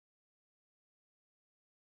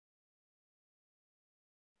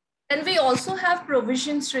And we also have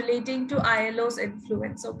provisions relating to ILO's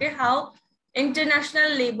influence, okay? How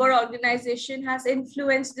International Labour Organization has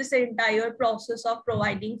influenced this entire process of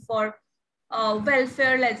providing for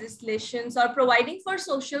welfare legislations or providing for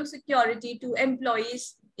social security to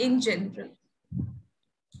employees in general.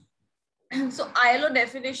 So ILO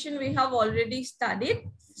definition we have already studied.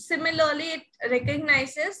 Similarly, it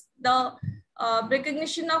recognizes the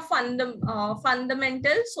recognition of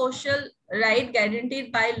fundamental social right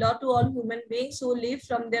guaranteed by law to all human beings who live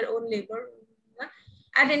from their own labor.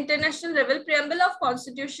 At international level, preamble of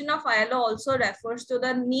Constitution of ILO also refers to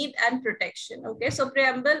the need and protection. Okay, so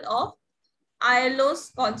preamble of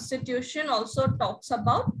ILO's Constitution also talks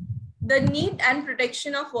about the need and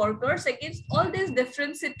protection of workers against all these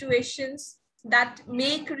different situations that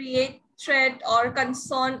may create threat or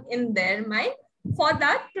concern in their mind. For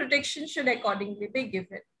that, protection should accordingly be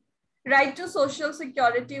given. Right to social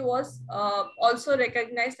security was also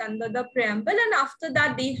recognized under the preamble, and after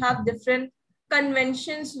that they have different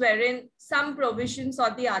conventions wherein some provisions or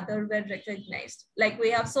the other were recognized. Like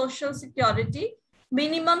we have Social Security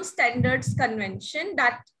Minimum Standards Convention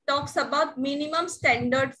that talks about minimum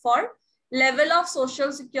standard for level of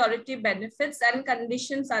social security benefits and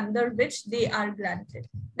conditions under which they are granted.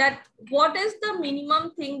 That what is the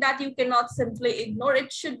minimum thing that you cannot simply ignore,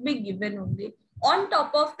 it should be given only. On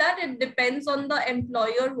top of that, it depends on the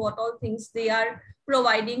employer what all things they are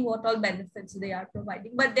providing, what all benefits they are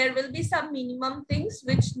providing. But there will be some minimum things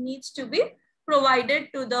which needs to be provided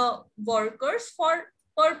to the workers for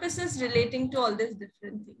purposes relating to all these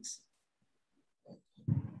different things.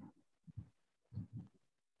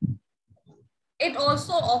 It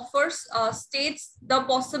also offers states the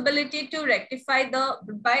possibility to rectify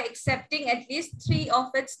by accepting at least 3 of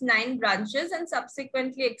its 9 branches and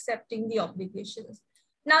subsequently accepting the obligations.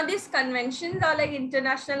 Now, these conventions are like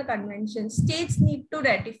international conventions. States need to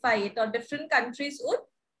ratify it, or different countries would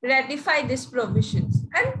ratify these provisions,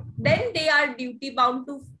 and then they are duty bound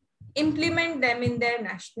to implement them in their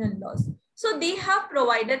national laws. So they have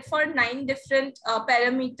provided for 9 different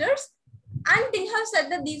parameters, and they have said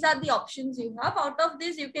that these are the options you have. Out of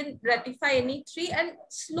this, you can ratify any 3, and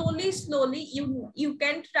slowly you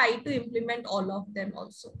can try to implement all of them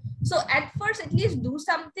also. So at first, at least do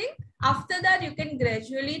something. After that, you can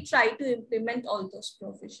gradually try to implement all those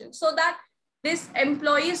provisions, so that these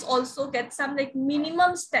employees also get some like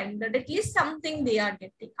minimum standard, at least something they are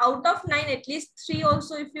getting. Out of 9, at least 3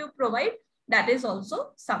 also if you provide, that is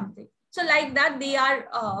also something. So like that, they are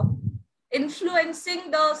influencing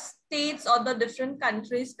the states or the different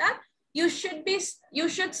countries that you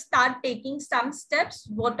should start taking some steps.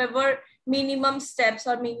 Whatever minimum steps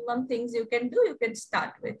or minimum things you can do, you can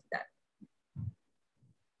start with that.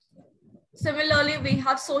 Similarly, we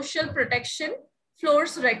have Social Protection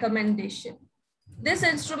Floors Recommendation. This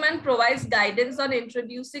instrument provides guidance on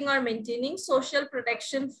introducing or maintaining social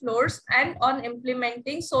protection floors and on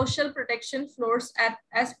implementing social protection floors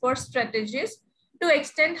as per strategies to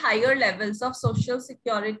extend higher levels of social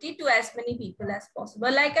security to as many people as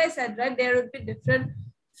possible. Like I said, right, there would be different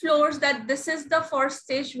floors that this is the first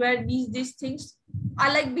stage where these things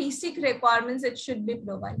are like basic requirements, it should be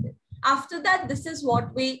provided. After that, this is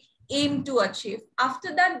what we aim to achieve.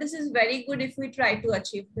 After that, this is very good if we try to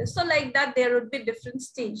achieve this. So like that, there would be different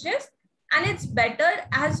stages, and it's better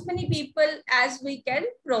as many people as we can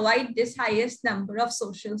provide this highest number of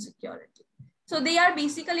social security. So they are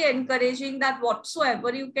basically encouraging that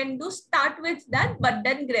whatsoever you can do, start with that, but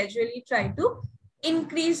then gradually try to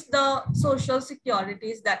increase the social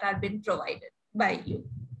securities that are being provided by you.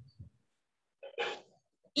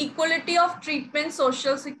 Equality of Treatment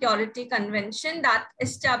Social Security Convention that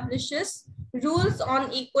establishes rules on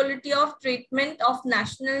equality of treatment of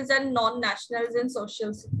nationals and non-nationals in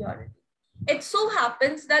social security. It so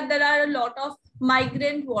happens that there are a lot of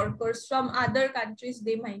migrant workers from other countries,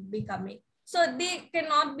 they might be coming. So they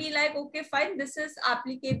cannot be like, okay, fine, this is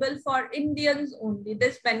applicable for Indians only.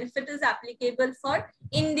 This benefit is applicable for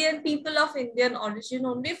Indian people of Indian origin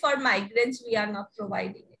only. For migrants, we are not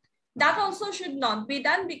providing it. That also should not be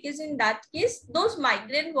done, because in that case, those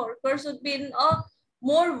migrant workers would be in a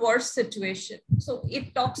more worse situation. So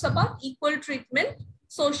it talks about equal treatment,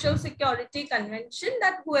 Social Security Convention,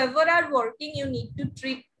 that whoever are working, you need to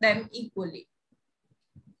treat them equally.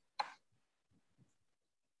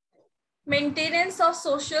 Maintenance of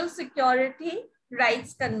Social Security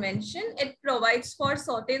Rights Convention. It provides for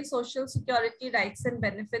certain social security rights and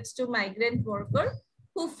benefits to migrant workers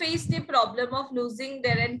who face the problem of losing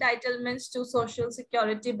their entitlements to social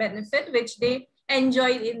security benefit, which they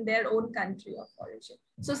enjoyed in their own country of origin.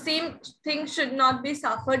 So same thing should not be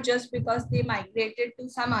suffered just because they migrated to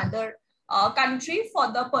some other country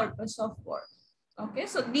for the purpose of war. Okay,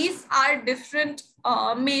 so these are different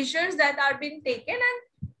measures that are being taken,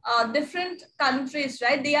 and different countries,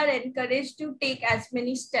 right, they are encouraged to take as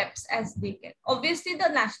many steps as they can. Obviously, the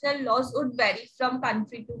national laws would vary from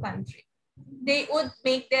country to country. They would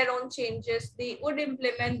make their own changes. They would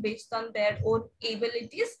implement based on their own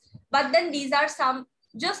abilities. But then these are some,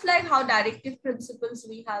 just like how directive principles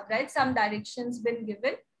we have, right? Some directions been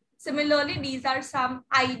given. Similarly, these are some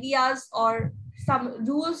ideas or some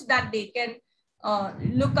rules that they can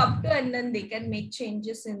look up to, and then they can make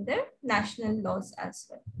changes in their national laws as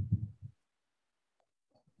well.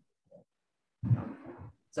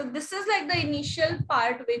 So this is like the initial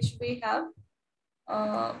part which we have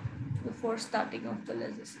before starting of the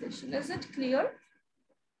legislation. Is it clear?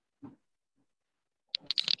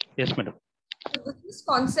 Yes, madam. So this is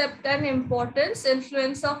concept and importance,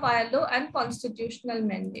 influence of ILO and constitutional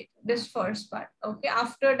mandate, this first part. Okay,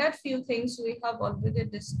 after that, few things we have already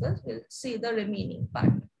discussed. We'll see the remaining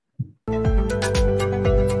part.